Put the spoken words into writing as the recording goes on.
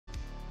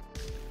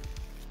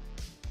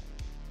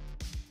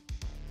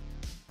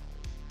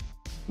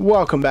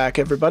Welcome back,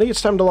 everybody.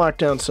 It's time to lock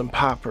down some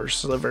Pauper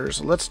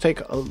Slivers. Let's take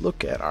a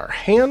look at our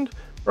hand.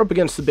 We're up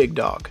against the big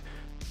dog.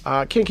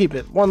 Can't keep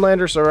it. One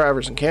lander,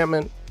 survivor's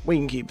encampment. We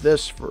can keep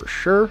this for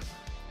sure.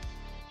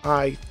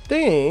 I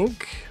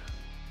think...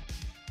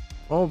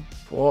 Oh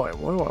boy,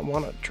 what do I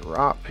want to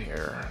drop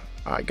here?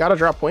 I gotta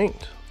drop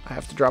winged. I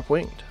have to drop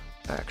winged,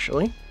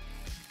 actually.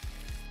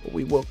 But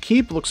we will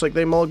keep. Looks like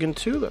they mulligan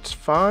too. That's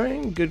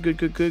fine.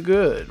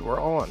 Good. We're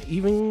all on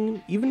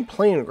even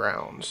playing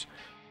grounds.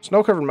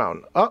 Snow-covered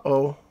mountain.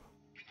 Uh-oh.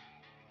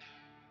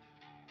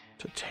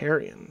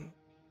 Tatarian.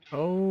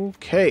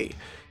 Okay.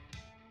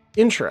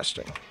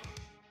 Interesting.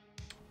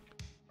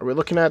 Are we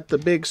looking at the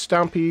big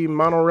stompy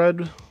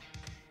mono-red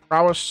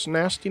prowess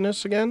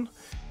nastiness again?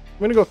 I'm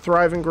going to go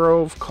Thriving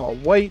Grove, call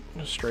white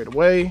straight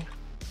away.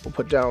 We'll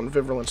put down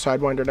Virulent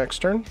Sidewinder next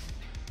turn.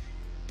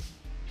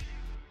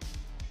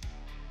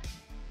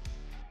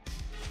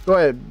 Go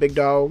ahead, big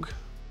dog.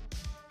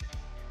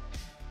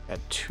 Add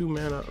 2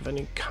 mana of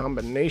any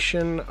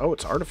combination. Oh,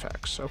 it's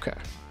artifacts. Okay.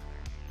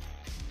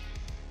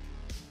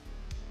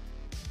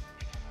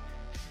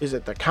 Is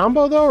it the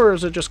combo, though, or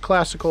is it just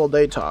classical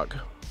Daytog?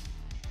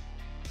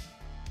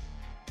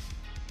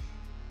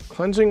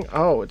 Cleansing?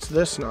 Oh, it's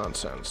this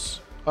nonsense.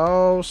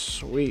 Oh,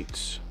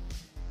 sweet.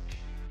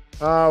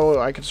 Oh,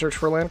 I can search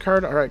for a land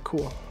card? Alright,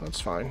 cool.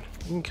 That's fine.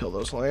 You can kill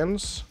those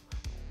lands.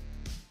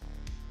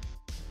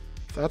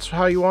 If that's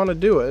how you want to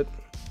do it.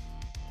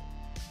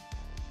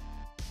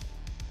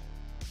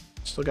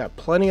 Still got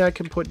plenty I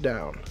can put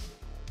down.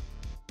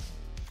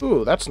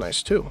 Ooh, that's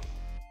nice too.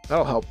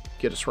 That'll help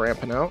get us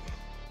ramping out.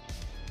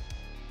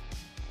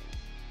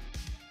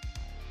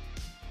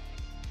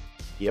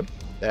 Yep,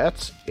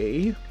 that's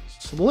a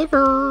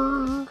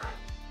sliver.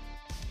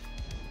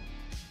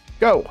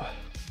 Go.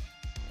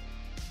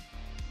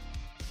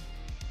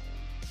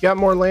 Got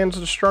more lands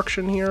of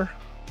destruction here.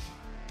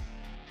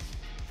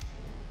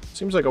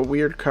 Seems like a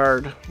weird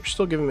card. You're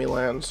still giving me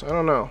lands. I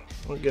don't know.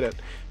 I don't get it.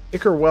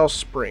 Ichor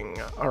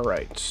Wellspring.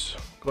 Alright.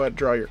 Go ahead,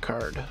 draw your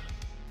card.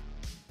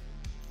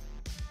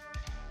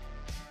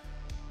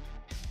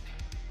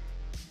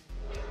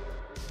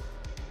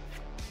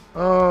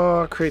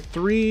 Create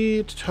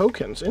 3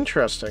 tokens.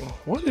 Interesting.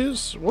 What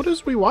is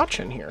we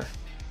watching here?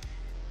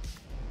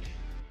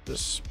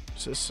 Is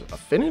this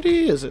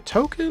affinity? Is it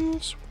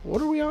tokens?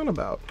 What are we on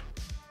about?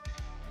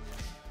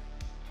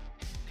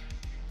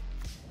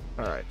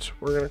 Alright,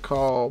 we're gonna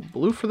call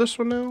blue for this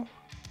one now.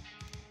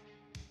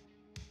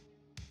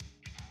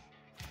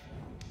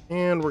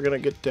 And we're gonna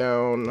get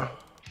down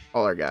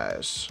all our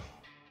guys.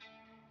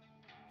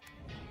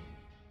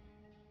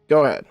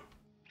 Go ahead.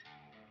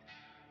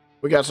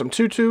 We got some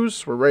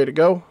 2/2s. We're ready to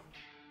go.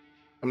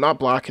 I'm not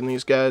blocking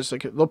these guys.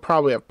 They'll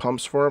probably have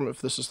pumps for them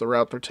if this is the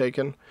route they're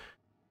taking.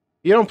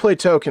 You don't play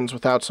tokens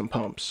without some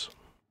pumps.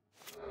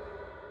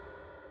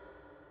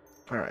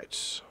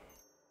 Alright.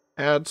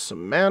 Add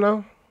some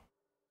mana.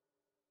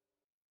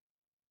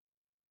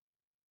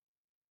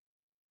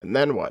 And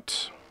then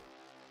what?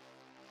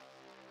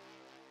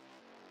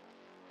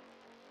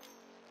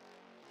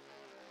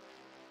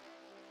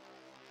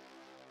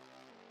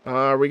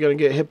 Are we going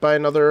to get hit by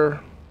another...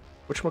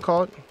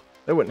 whatchamacallit?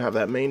 They wouldn't have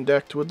that main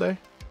decked, would they?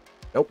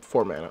 Nope,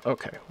 4 mana.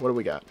 Okay, what do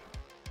we got?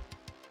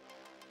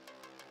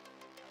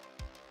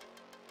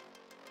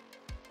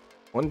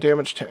 1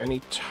 damage to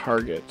any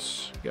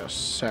target. You gotta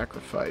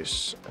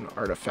sacrifice an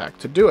artifact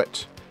to do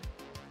it.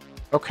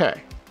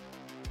 Okay.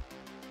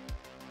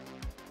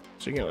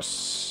 So you're gonna...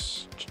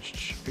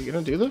 are you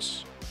gonna do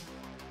this?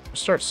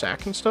 Start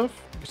sacking stuff?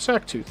 You can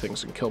sack 2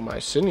 things and kill my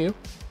sinew.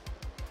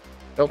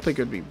 Don't think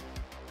it'd be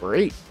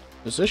great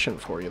position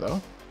for you,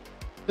 though.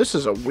 This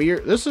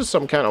is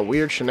some kind of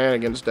weird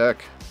shenanigans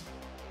deck.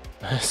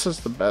 This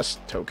is the best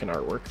token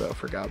artwork, though,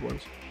 for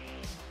goblins.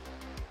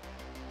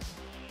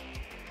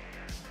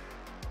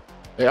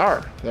 They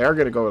are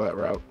going to go that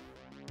route.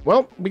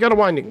 Well, we got a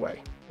Winding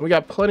Way. We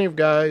got plenty of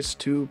guys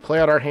to play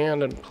out our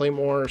hand and play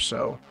more,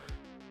 so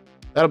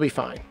that'll be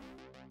fine.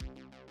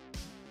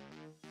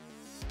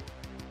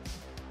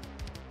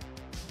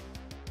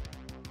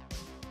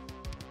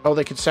 Oh,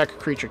 they can sack a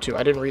creature, too.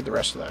 I didn't read the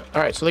rest of that.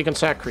 Alright, so they can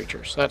sack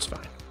creatures. That's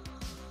fine.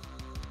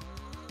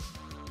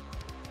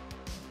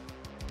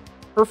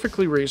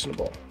 Perfectly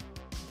reasonable.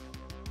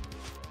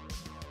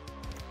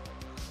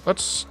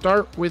 Let's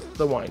start with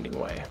the Winding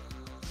Way.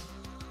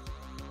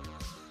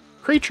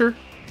 Creature.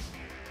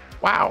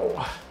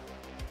 Wow.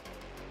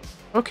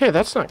 Okay,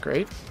 that's not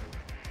great.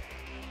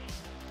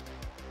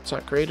 It's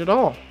not great at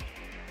all.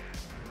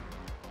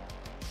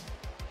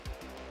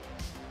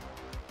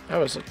 That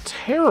was a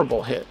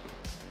terrible hit.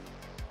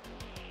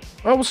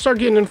 Well, we'll start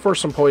getting in for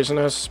some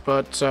poisonous,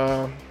 but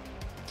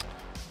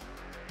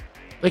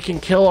they can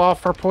kill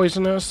off our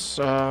poisonous.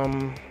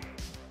 I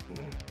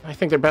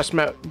think their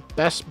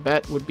best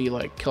bet would be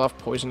like kill off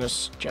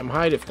poisonous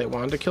Gemhide if they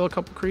wanted to kill a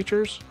couple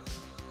creatures.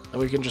 And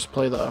we can just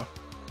play the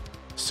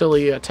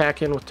silly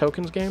attack in with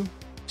tokens game.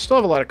 Still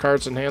have a lot of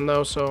cards in hand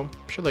though, so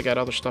I'm sure they got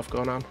other stuff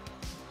going on.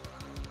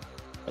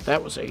 But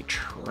that was a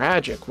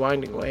tragic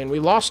Winding Way, and we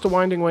lost a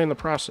Winding Way in the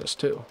process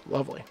too.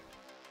 Lovely.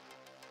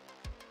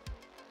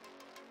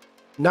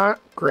 Not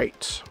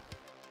great.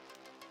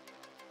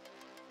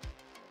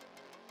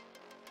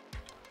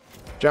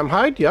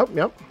 Gemhide, yep.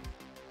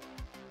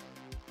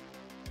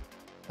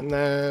 And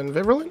then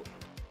Viverlin.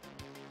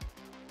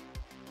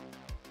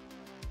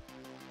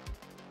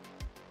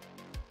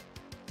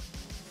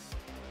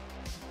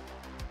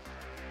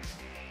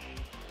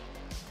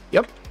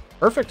 Yep,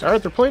 perfect. All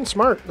right, they're playing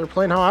smart. They're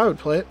playing how I would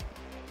play it.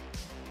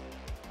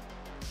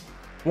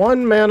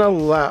 1 mana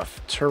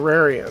left.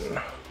 Terrarian.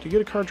 Do you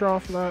get a card draw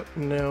off of that?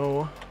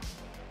 No.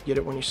 Get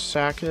it when you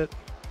sack it.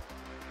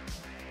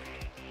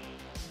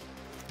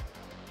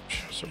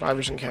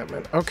 Survivor's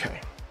Encampment. Okay.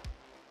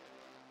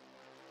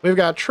 We've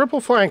got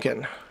triple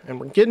flanking, and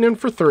we're getting in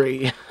for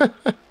 3.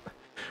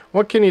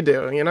 What can you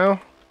do, you know?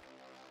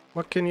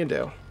 What can you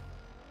do?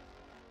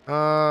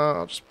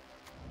 I'll just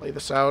play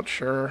this out,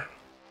 sure.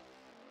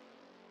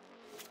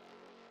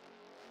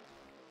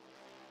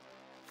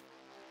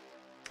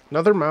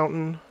 Another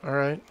mountain,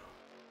 alright.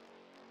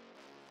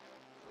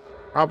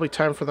 Probably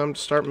time for them to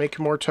start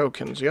making more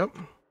tokens, yep.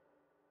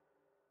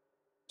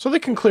 So they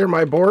can clear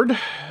my board,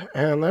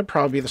 and that'd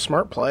probably be the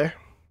smart play.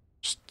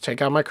 Just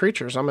take out my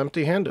creatures, I'm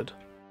empty-handed.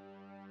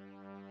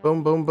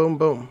 Boom, boom, boom,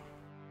 boom.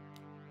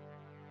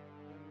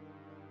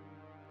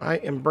 I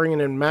am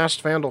bringing in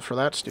Masked Vandal for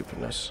that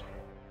stupidness.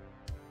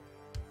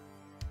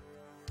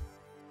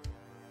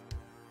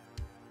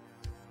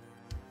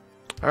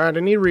 Alright, I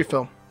need a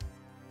refill.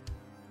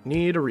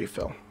 Need a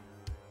refill.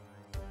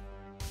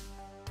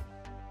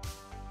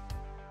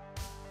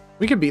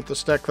 We could beat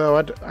this deck, though.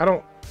 I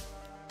don't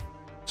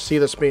see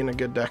this being a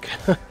good deck.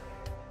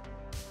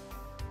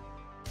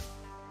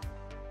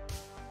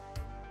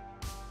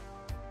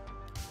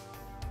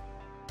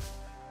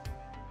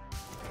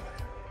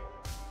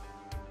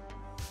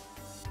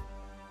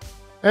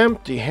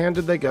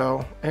 Empty-handed they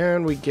go,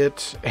 and we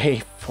get a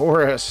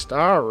forest.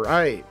 All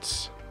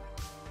right.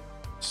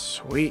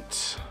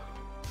 Sweet.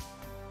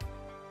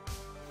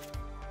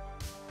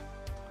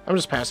 I'm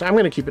just passing. I'm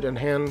going to keep it in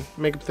hand.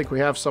 Make them think we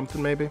have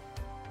something, maybe.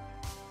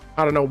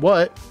 I don't know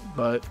what,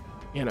 but,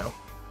 you know,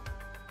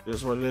 it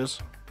is what it is.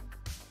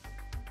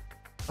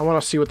 I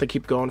want to see what they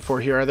keep going for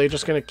here. Are they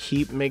just going to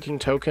keep making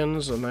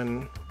tokens and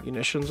then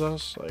munitions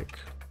us? Like,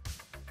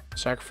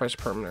 sacrifice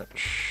permanent.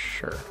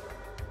 Sure.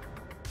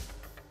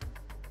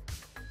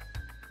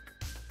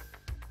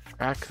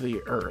 Track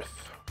the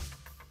earth.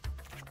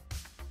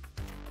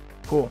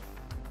 Cool.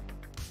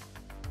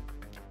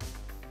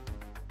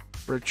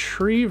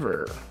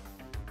 Retriever.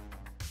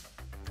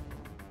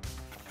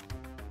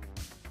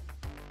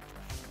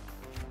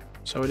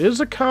 So it is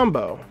a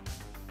combo.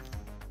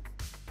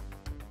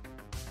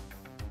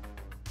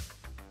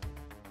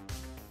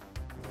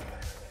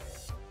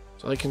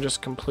 So they can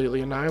just completely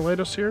annihilate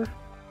us here.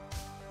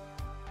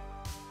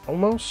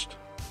 Almost.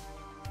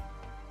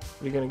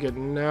 What are you going to get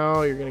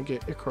now? You're going to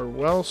get Ichor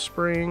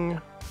Wellspring.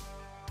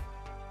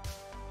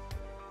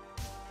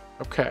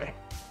 Okay.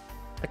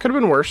 That could have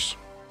been worse.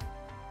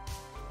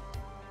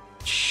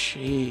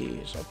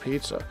 Jeez, a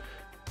pizza.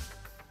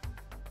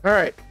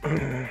 Alright.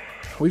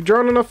 We've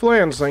drawn enough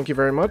lands, thank you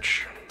very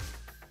much.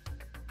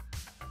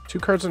 2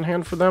 cards in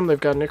hand for them. They've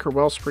got an Ichor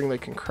Wellspring they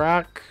can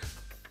crack.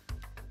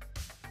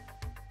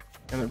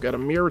 And they've got a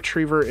Mere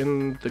Retriever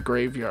in the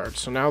graveyard.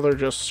 So now they're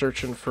just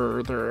searching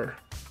for their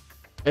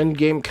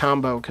endgame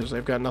combo because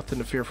they've got nothing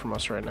to fear from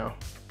us right now.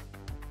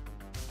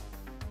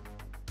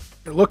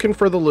 They're looking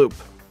for the loop.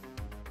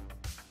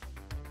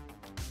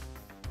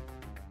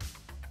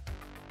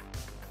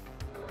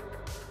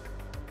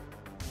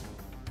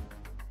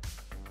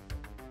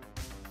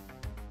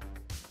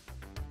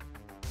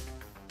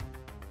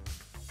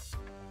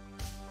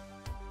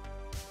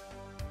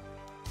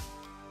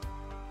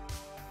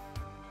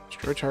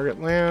 Destroy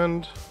target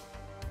land.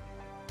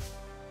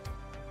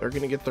 They're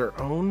going to get their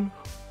own.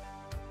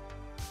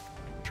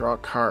 Draw a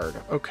card.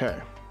 Okay.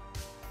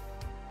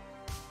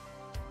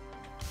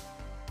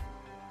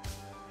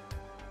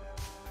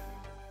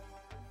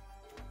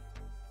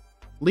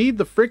 Lead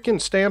the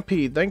frickin'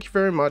 Stampede. Thank you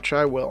very much.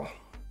 I will.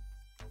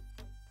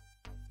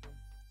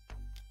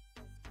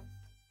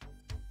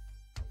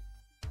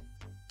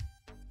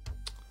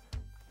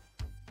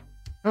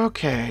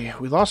 Okay.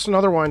 We lost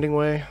another Winding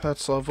Way.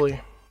 That's lovely.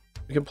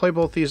 We can play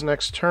both these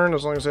next turn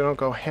as long as they don't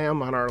go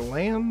ham on our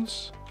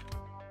lands.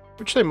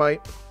 Which they might.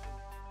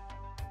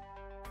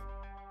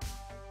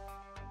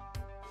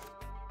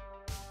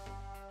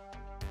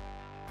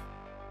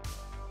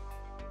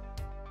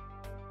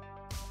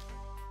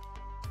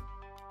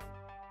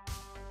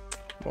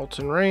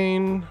 Molten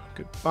Rain.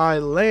 Goodbye,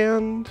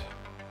 land.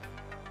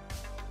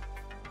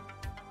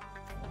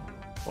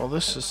 Well,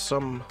 this is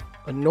some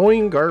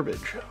annoying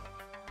garbage.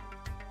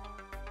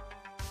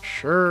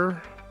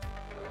 Sure.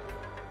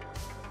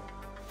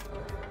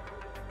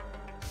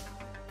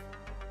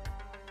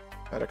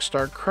 Attic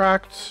Star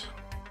cracked.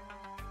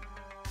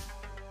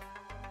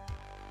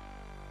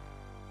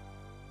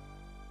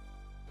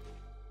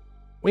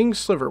 Winged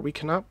Sliver, we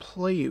cannot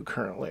play you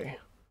currently.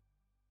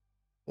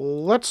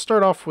 Let's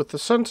start off with the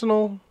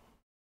Sentinel.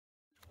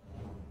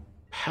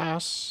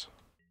 Pass.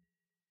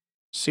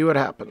 See what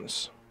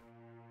happens.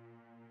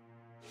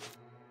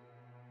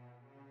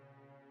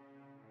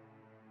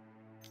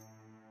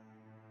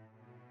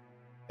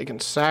 They can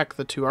sack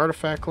the 2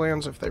 artifact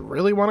lands if they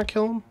really want to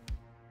kill them.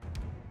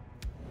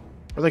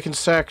 Or they can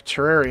sack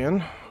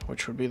Terrarian,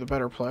 which would be the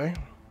better play.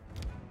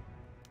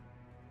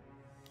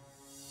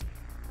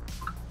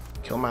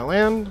 Kill my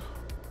land.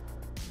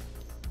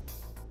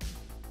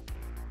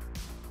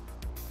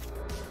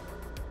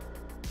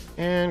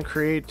 And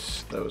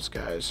create those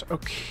guys.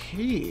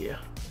 Okay.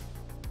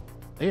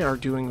 They are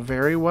doing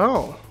very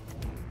well.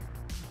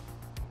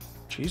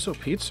 Cheezo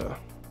pizza.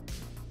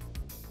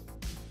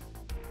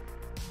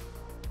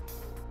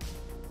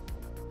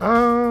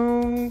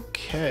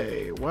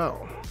 Okay,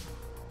 well.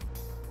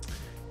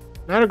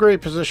 Not a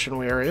great position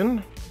we are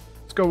in.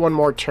 Let's go one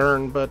more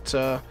turn, but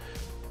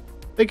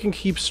they can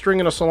keep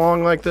stringing us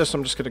along like this.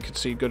 I'm just going to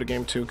concede go to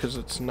game 2 because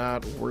it's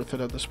not worth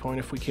it at this point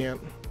if we can't.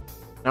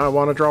 Now I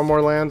want to draw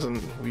more lands, and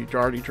we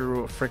already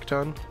drew a frick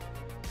ton.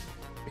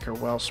 Make our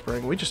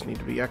Wellspring. We just need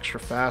to be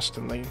extra fast,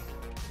 and they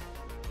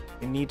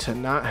need to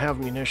not have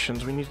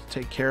munitions. We need to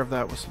take care of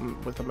that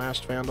with the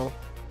Masked Vandal.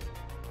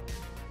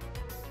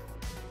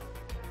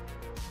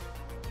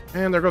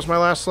 And there goes my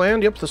last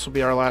land. Yep, this will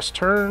be our last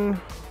turn.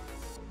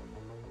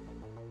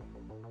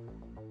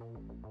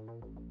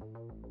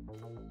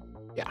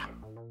 Yeah.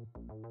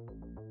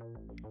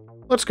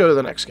 Let's go to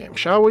the next game,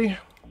 shall we?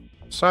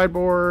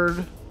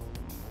 Sideboard.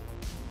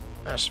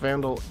 Masked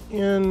Vandal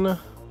in.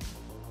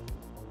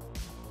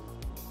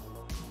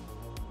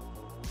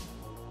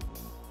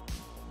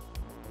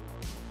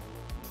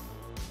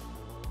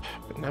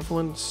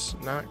 Benevolence,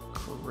 not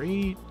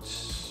great.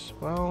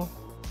 Well,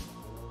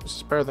 this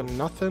is better than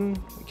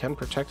nothing. We can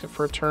protect it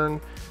for a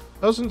turn.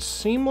 Doesn't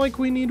seem like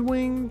we need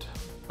winged.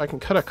 I can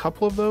cut a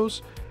couple of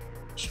those.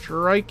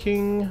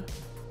 Striking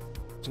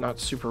is not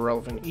super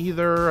relevant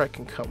either. I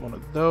can cut one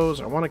of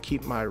those. I want to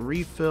keep my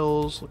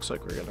refills. Looks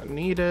like we're going to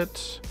need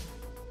it.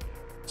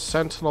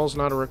 Sentinel's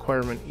not a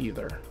requirement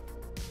either.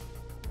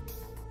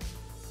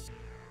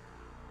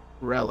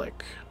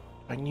 Relic.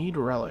 I need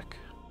Relic.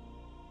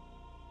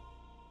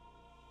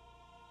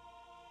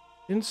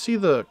 Didn't see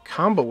the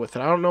combo with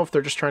it. I don't know if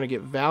they're just trying to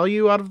get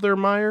value out of their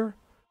mire,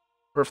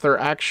 or if they're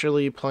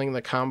actually playing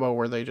the combo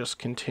where they just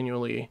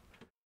continually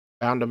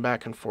bound them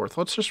back and forth.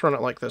 Let's just run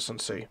it like this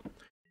and see.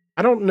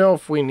 I don't know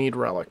if we need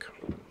Relic.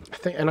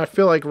 I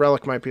feel like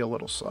Relic might be a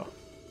little slow.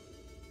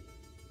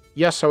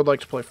 Yes, I would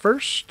like to play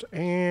first,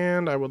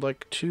 and I would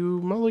like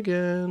to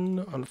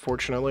mulligan,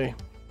 unfortunately.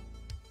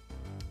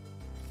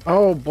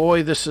 Oh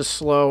boy, this is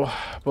slow,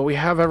 but we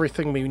have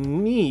everything we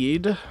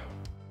need.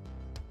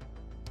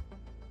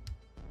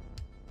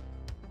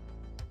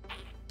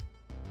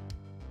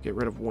 Get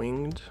rid of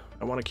winged.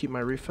 I want to keep my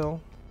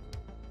refill.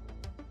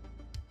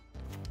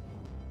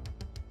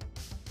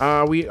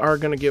 We are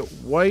going to get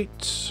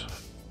white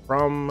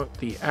from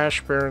the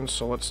Ash Baron,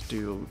 so let's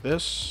do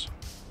this.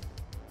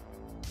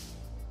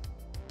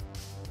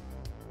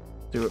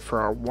 Do it for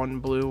our 1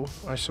 blue,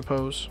 I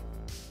suppose.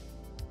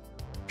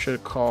 Should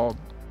have called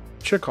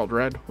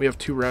red. We have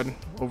 2 red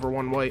over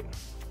 1 white.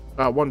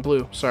 1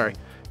 blue, sorry.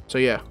 So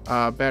yeah,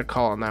 bad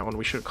call on that one.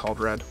 We should have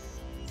called red.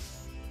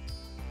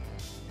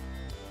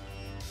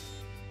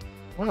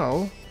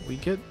 Well, we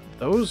get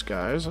those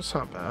guys. That's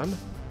not bad.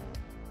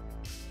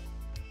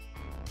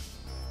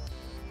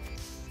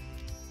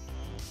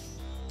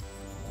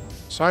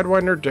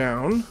 Sidewinder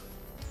down.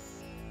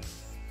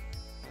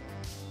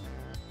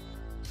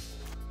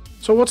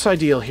 So what's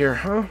ideal here,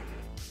 huh?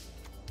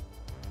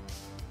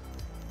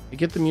 We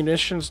get the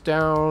munitions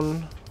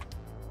down,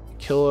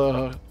 kill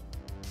a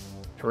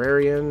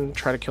Terrarian,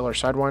 try to kill our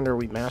Sidewinder,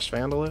 we Masked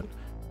Vandal it.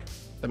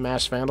 The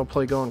Masked Vandal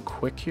play going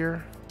quick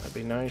here. That'd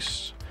be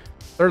nice.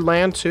 Third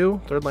land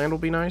too. Third land will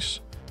be nice.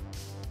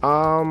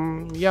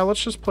 Yeah,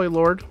 let's just play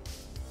Lord.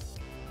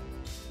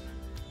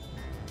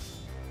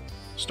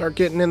 Start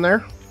getting in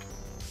there.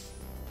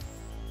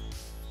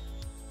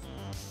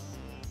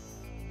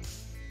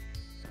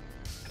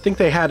 I think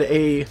they had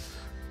a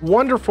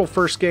wonderful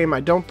first game. I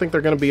don't think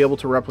they're going to be able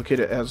to replicate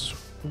it as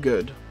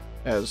good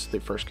as the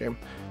first game.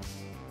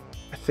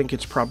 I think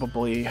it's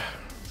probably... I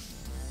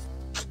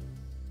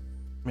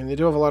mean, they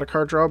do have a lot of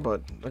card draw,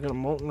 but they're going to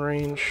Molten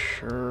Range,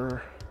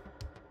 sure.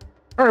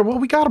 Alright, well,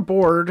 we got a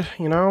board,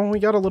 you know? We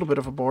got a little bit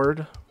of a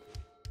board.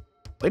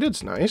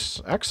 Bladed's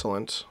nice.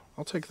 Excellent.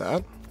 I'll take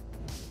that.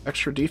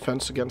 Extra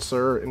defense against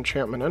their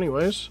enchantment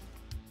anyways.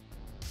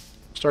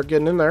 Start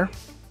getting in there.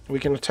 We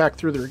can attack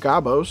through their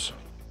gobos.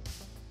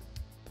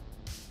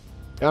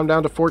 Down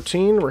to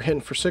 14. We're hitting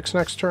for 6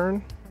 next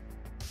turn.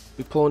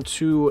 We pull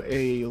into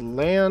a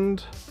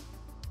land.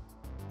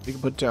 We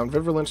can put down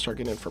Virulence, start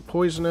getting in for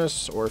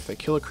Poisonous, or if they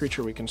kill a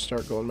creature, we can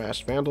start going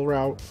Masked Vandal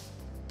route.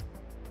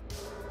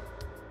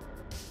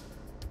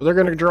 But they're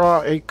going to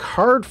draw a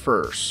card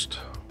first.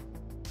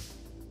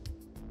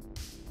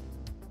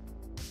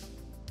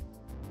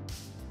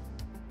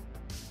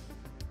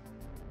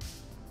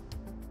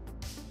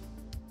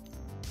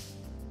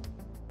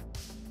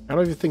 I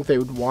don't even think they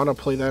would want to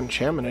play that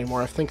enchantment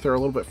anymore. I think they're a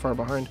little bit far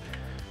behind.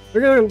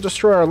 They're going to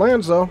destroy our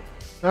lands, though.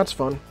 That's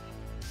fun.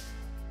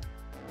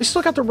 They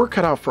still got their work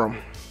cut out for them.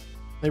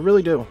 They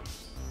really do.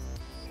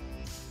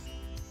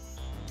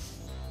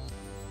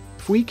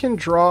 If we can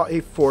draw a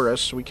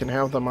forest, we can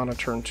have them on a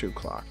turn 2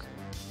 clock.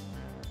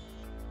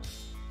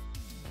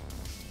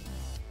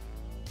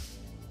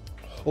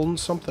 Holding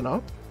something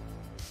up?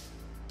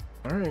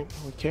 Alright,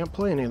 we can't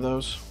play any of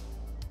those.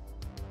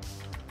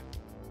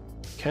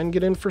 Can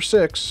get in for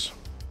 6.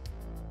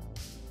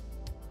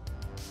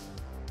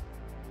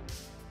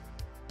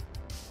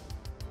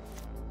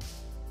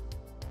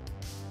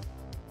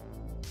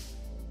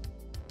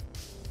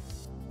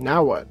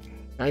 Now what?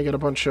 Now you get a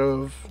bunch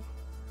of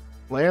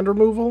land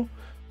removal?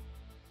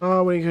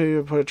 We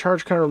could put a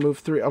charge counter, remove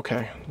 3.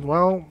 Okay,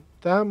 well,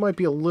 that might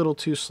be a little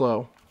too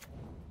slow.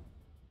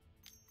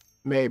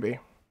 Maybe.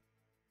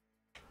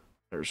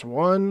 There's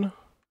 1.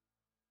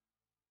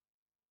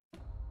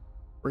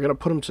 We're going to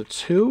put them to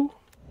 2.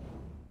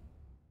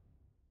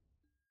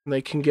 And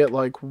they can get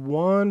like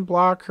 1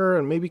 blocker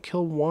and maybe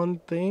kill 1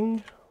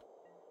 thing.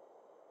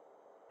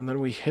 And then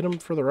we hit them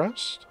for the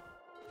rest.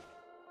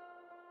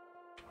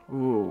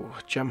 Ooh,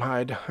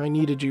 Gemhide. I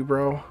needed you,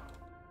 bro.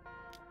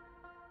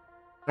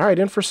 Alright,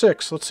 in for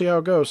 6. Let's see how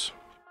it goes.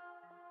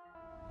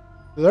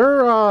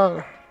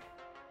 They're,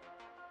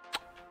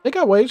 they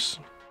got ways.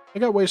 They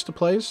got ways to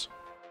plays.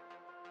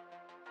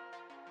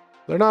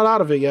 They're not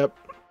out of it yet.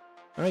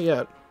 Not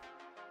yet.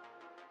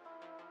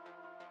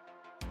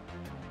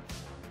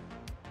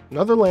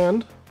 Another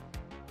land.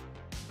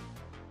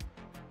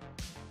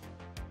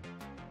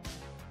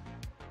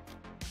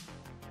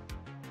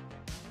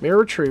 Mirror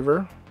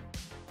Retriever.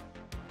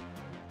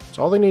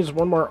 So all they need is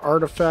 1 more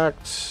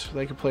artifact.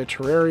 They can play a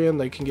Terrarian.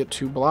 They can get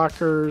 2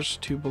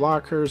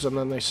 blockers, and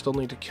then they still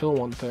need to kill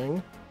 1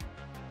 thing.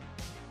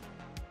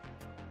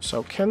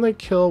 So can they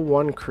kill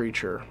 1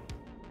 creature?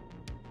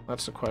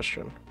 That's the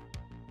question.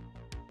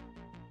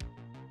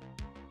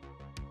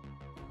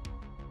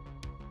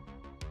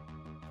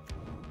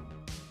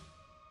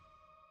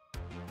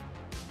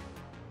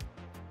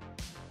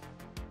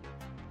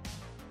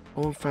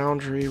 Old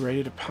Foundry,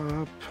 ready to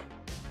pop.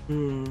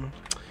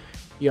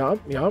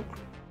 Yup.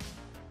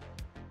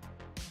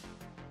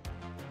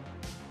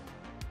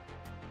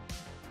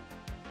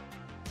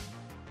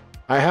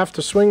 I have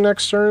to swing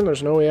next turn.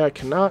 There's no way I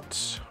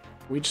cannot.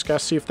 We just gotta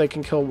see if they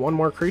can kill 1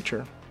 more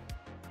creature.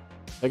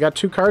 They got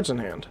 2 cards in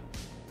hand.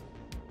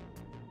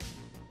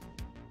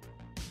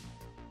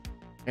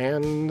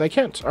 And they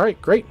can't.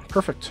 Alright, great.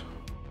 Perfect.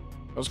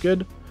 That was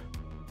good.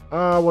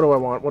 What do I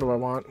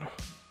want?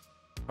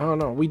 Oh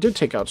no, we did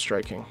take out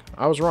striking.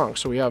 I was wrong.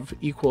 So we have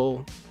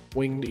equal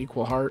winged,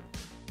 equal heart.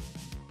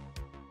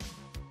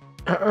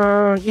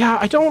 Yeah,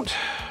 I don't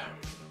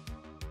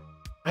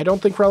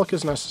think Relic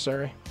is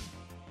necessary.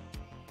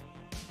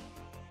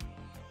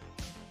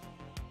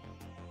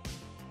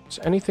 Is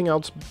anything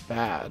else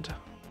bad?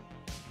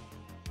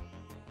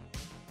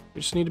 We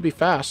just need to be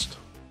fast.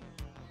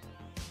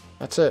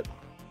 That's it.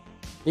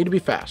 Need to be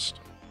fast.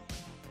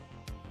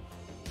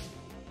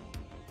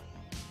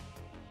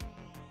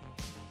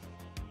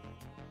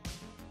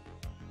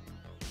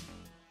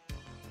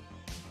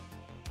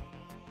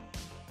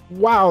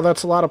 Wow,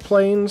 that's a lot of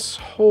planes.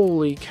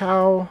 Holy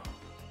cow.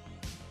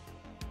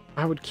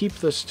 I would keep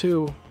this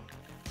too.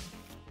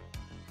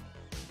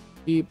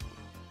 Keep.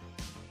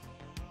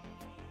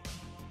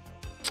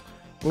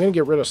 I'm going to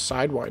get rid of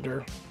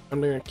Sidewinder.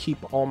 I'm going to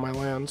keep all my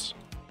lands.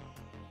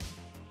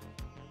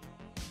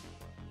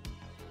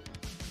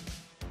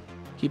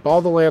 Keep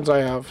all the lands I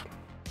have.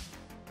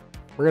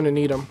 We're going to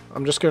need them.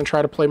 I'm just going to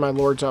try to play my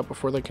lords out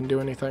before they can do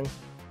anything.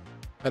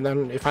 And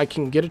then if I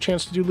can get a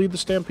chance to do Lead the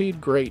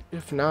Stampede, great.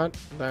 If not,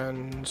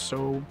 then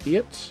so be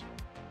it.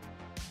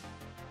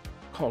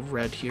 Call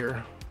red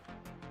here.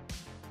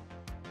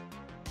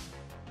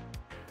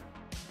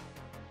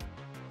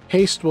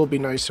 Haste will be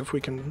nice if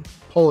we can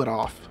pull it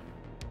off.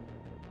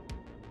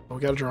 But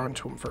we gotta draw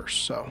into them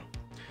first, so.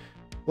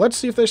 Let's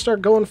see if they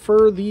start going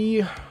for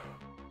the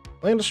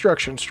land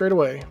destruction straight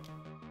away.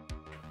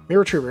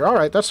 Mirror Retriever.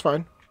 Alright, that's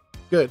fine.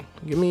 Good.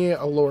 Give me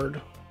a lord.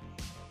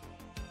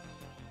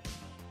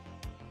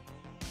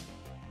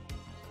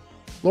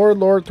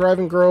 Lord,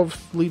 Thriving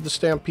Grove, Lead the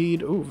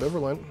Stampede. Ooh,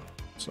 Viverlent.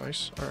 That's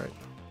nice. Alright.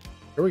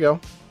 Here we go.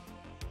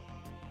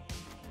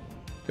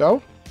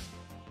 Go.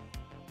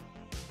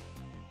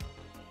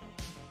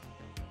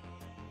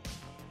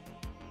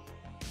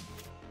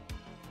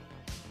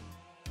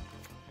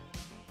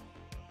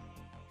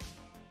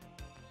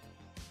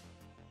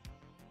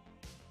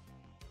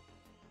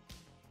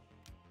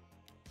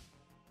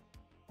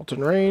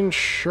 Molten Range,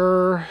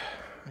 sure.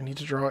 I need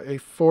to draw a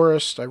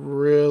forest. I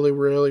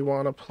really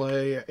want to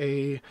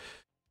play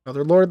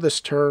another lord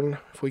this turn.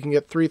 If we can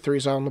get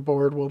 3/3s on the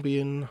board, we'll be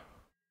in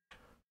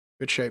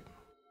good shape.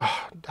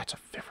 Oh, that's a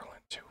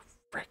Viverlent too.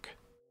 Frick.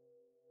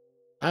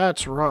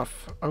 That's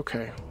rough.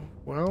 Okay.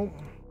 Well,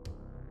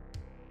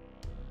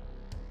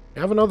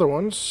 we have another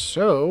one,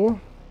 so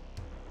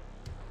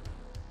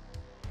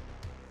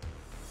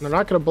they're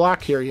not going to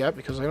block here yet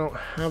because I don't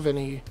have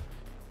any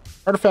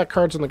artifact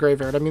cards in the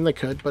graveyard. I mean, they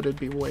could, but it'd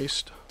be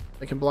waste.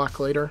 They can block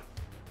later.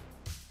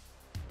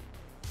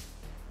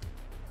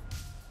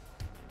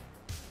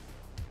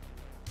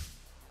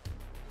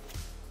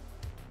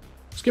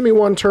 Just give me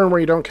one turn where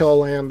you don't kill a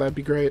land. That'd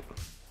be great.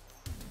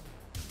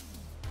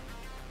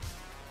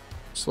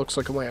 This looks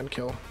like a land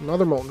kill.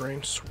 Another Molten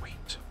Rain.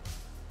 Sweet.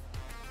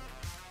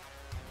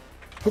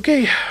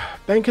 Okay,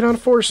 banking on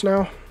force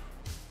now.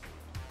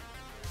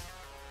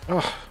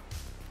 Oh.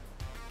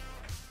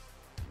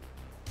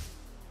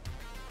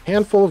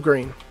 Handful of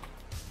green.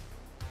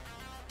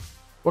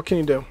 What can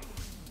you do?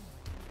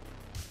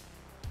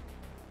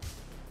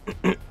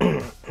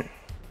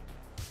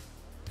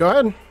 Go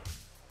ahead.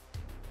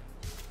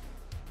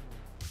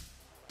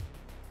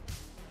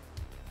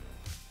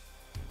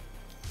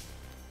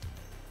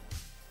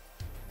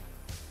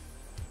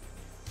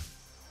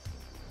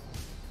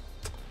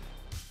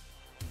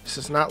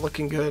 This is not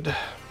looking good.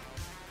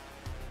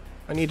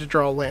 I need to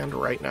draw land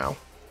right now.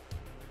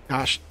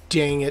 Gosh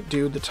dang it,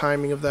 dude. The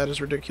timing of that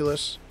is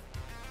ridiculous.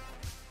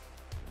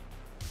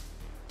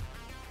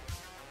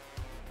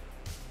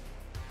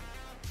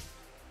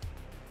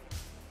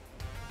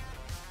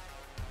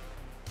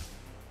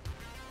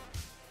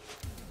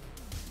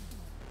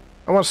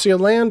 I want to see a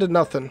land and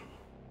nothing.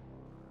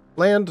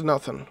 Land,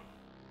 nothing.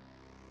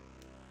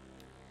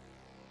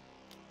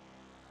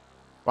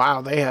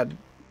 Wow, they had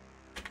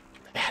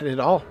it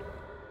all.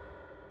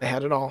 They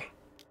had it all.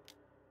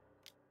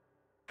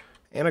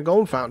 And a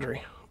Golem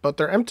Foundry. But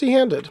they're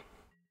empty-handed.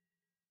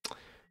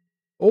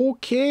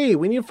 Okay,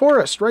 we need a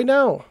forest right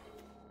now.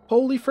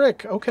 Holy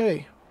frick,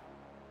 okay.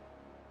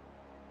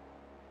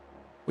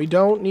 We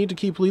don't need to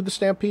keep Lead the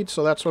Stampede,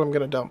 so that's what I'm going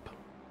to dump.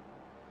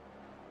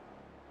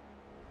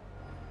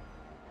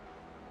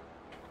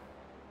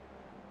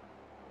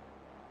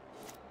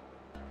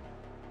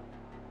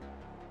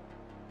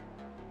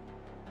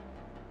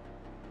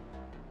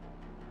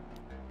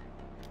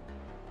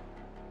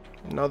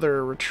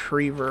 Another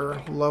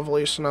Retriever.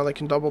 Lovely, so now they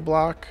can double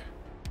block.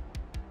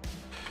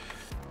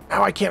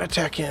 Now I can't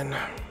attack in.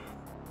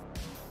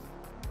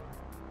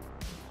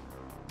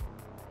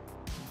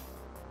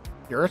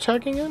 You're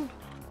attacking in?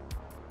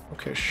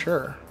 Okay,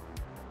 sure.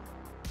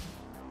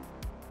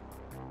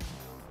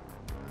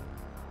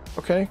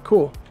 Okay,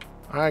 cool.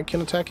 I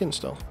can attack in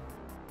still.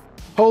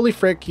 Holy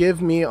frick,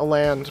 give me a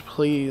land,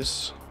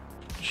 please.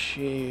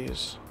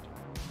 Jeez.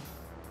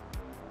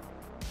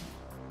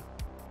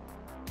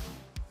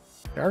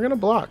 They are going to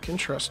block.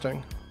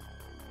 Interesting.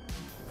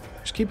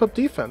 Just keep up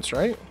defense,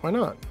 right? Why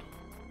not?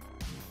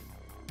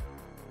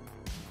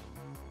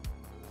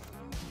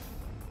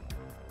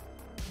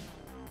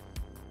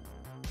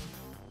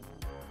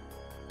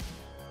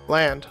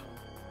 Land.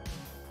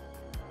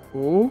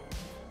 Ooh.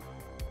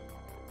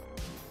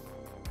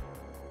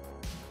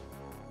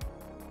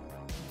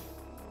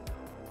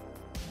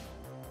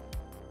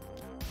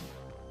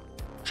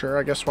 Sure,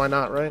 I guess why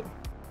not, right?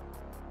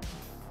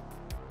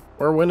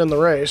 We're winning the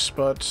race,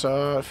 but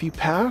if you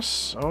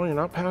pass... Oh, you're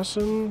not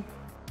passing?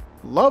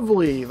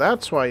 Lovely,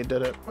 that's why you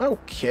did it.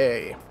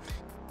 Okay.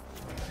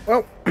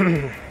 Well,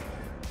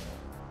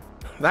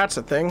 that's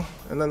a thing.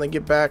 And then they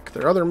get back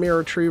their other Mirror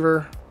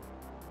Retriever.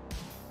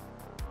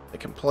 They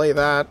can play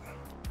that.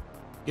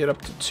 Get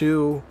up to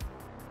 2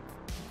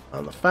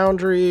 on the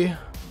Foundry.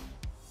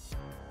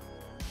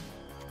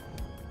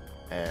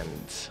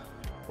 And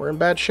we're in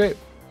bad shape.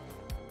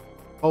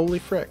 Holy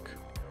frick.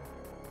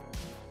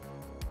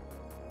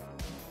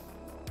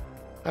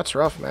 That's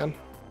rough, man.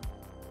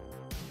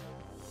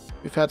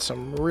 We've had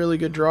some really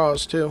good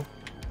draws, too.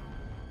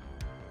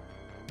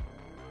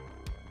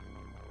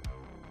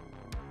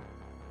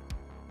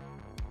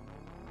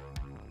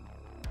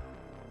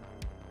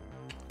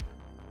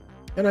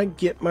 Can I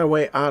get my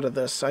way out of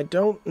this? I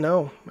don't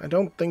know. I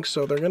don't think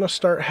so. They're going to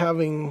start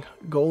having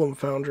Golem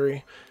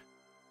Foundry.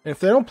 And if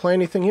they don't play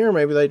anything here,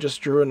 maybe they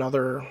just drew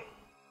another,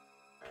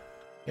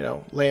 you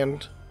know,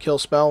 land kill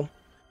spell.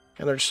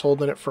 And they're just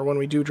holding it for when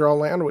we do draw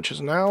land, which is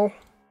now.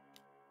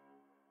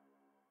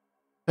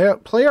 Yeah,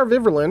 play our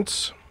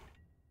Viverlent.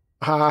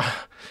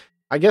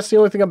 I guess the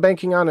only thing I'm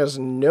banking on is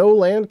no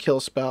land kill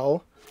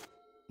spell,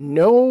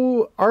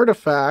 no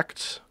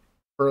artifact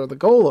for the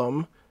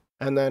Golem,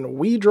 and then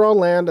we draw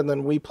land, and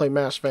then we play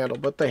Mass Vandal,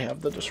 but they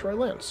have the Destroy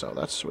Land, so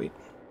that's sweet.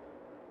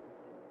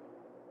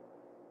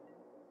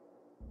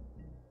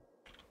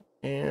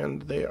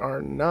 And they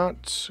are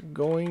not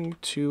going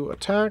to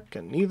attack,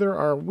 and neither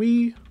are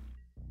we.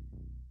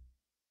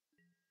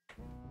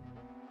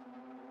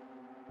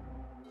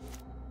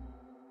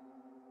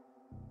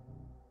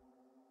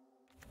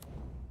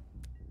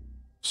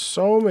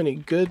 So many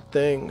good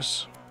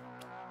things.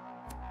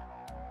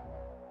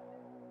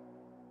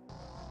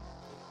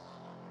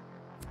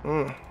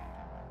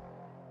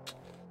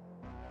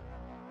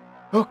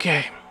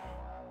 Okay.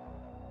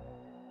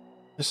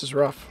 This is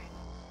rough.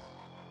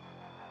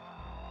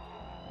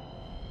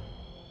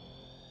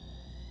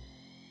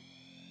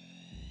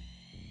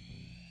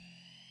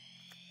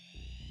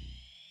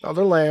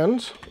 Another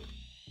land.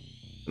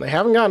 And they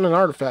haven't gotten an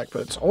artifact,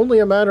 but it's only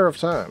a matter of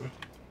time.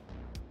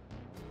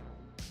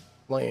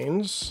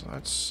 Lanes.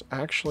 That's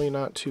actually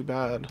not too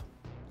bad.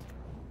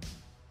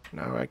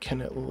 Now I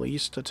can at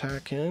least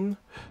attack in.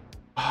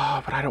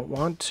 Ah, but I don't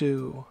want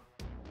to.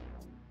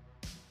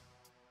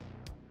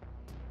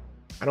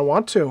 I don't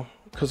want to,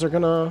 because they're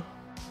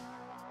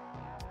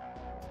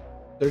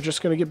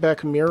just gonna get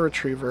back a Mirror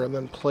Retriever and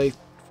then play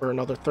for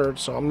another third,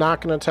 so I'm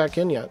not gonna attack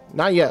in yet.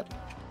 Not yet.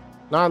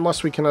 Not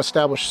unless we can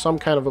establish some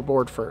kind of a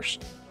board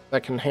first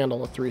that can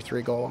handle a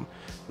 3-3 golem.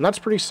 And that's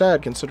pretty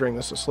sad considering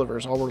this is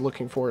Slivers. All we're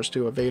looking for is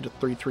to evade a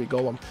 3-3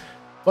 golem.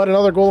 But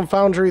another Golem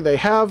Foundry they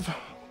have.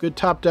 Good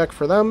top deck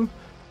for them.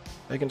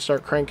 They can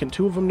start cranking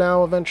 2 of them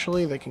now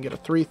eventually. They can get a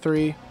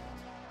 3-3.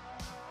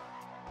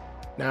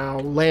 Now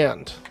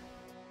land.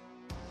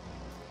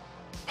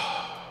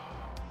 I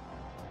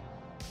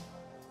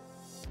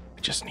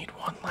just need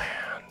one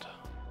land.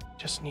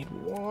 Just need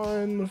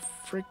one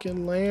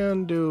freaking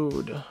land,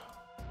 dude.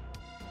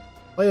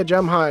 Play a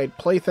gem hide,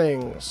 play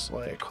things,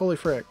 like, holy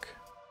frick.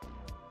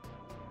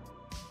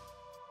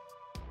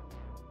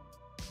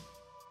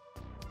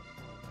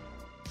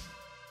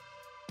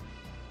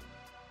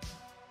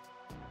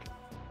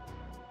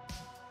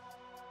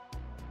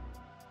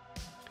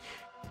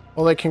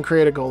 Well, they can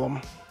create a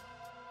golem.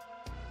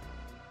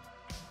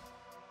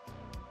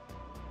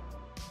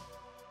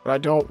 But I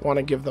don't want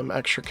to give them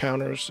extra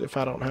counters if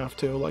I don't have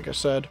to, like I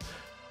said.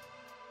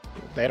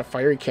 They had a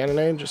Fiery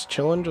Cannonade, just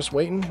chilling, just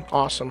waiting.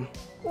 Awesome.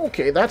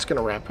 Okay, that's going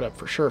to wrap it up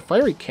for sure.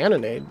 Fiery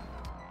Cannonade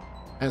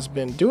has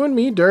been doing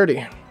me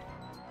dirty.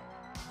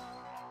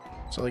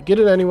 So they get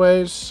it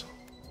anyways.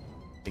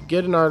 They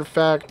get an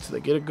artifact. They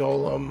get a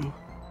golem.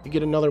 They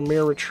get another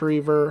Mirror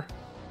Retriever.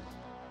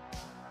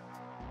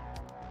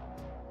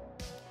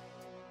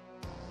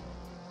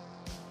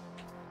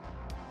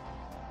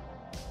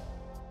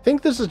 I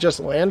think this is just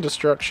land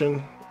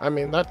destruction. I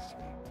mean, that's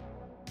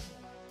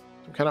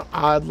some kind of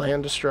odd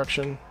land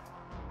destruction.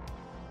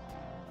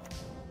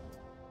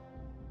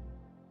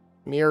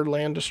 Mirrored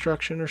land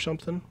destruction or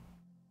something.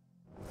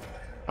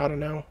 I don't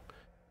know.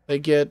 They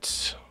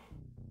get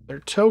their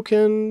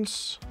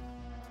tokens.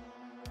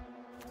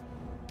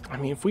 I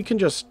mean, if we can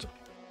just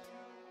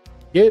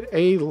get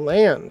a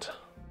land,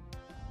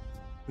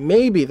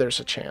 maybe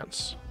there's a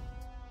chance.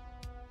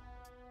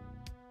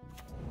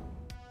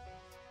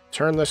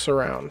 Turn this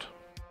around.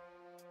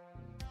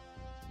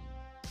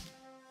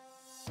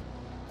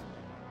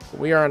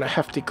 We are on a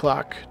hefty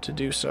clock to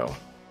do so.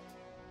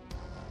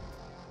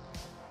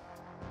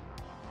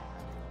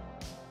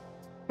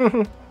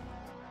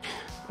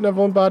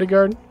 Benevolent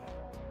Bodyguard.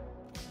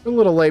 You're a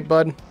little late,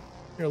 bud.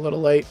 You're a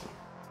little late.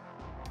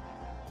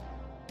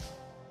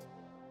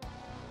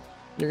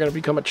 You're going to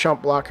become a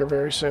chump blocker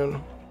very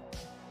soon.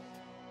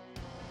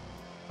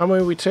 How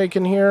many are we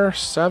taking here?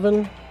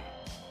 7?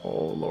 Oh,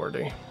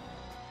 lordy.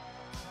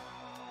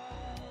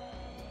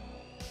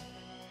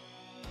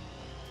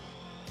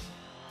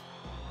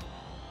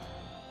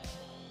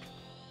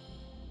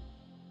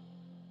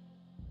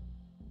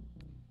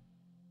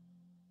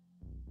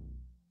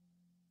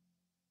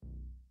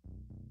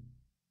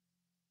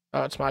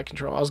 Oh, it's my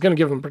control. I was going to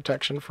give him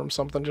protection from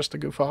something just to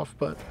goof off,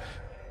 but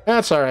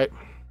that's alright.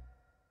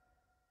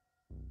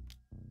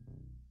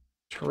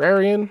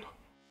 Terrarian.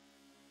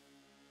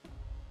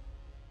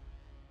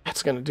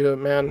 That's going to do it,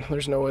 man.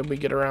 There's no way we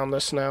get around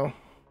this now.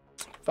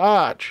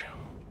 Fudge.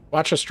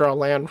 Watch us draw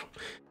land.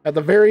 At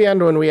the very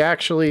end, when we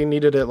actually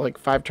needed it like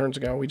 5 turns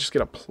ago, we just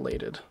get a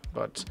plated.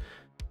 But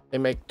they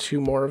make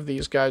 2 more of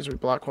these guys. We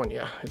block 1.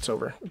 Yeah, it's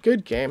over.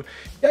 Good game.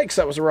 Yikes,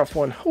 that was a rough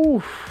one.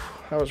 Whew.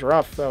 That was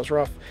rough. That was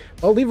rough.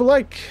 Well, leave a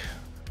like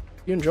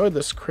if you enjoyed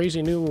this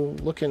crazy new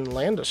looking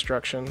land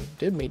destruction.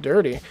 Did me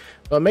dirty.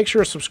 But make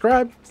sure to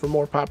subscribe for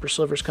more Pauper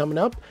Slivers coming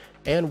up.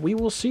 And we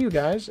will see you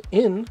guys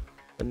in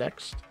the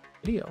next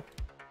video.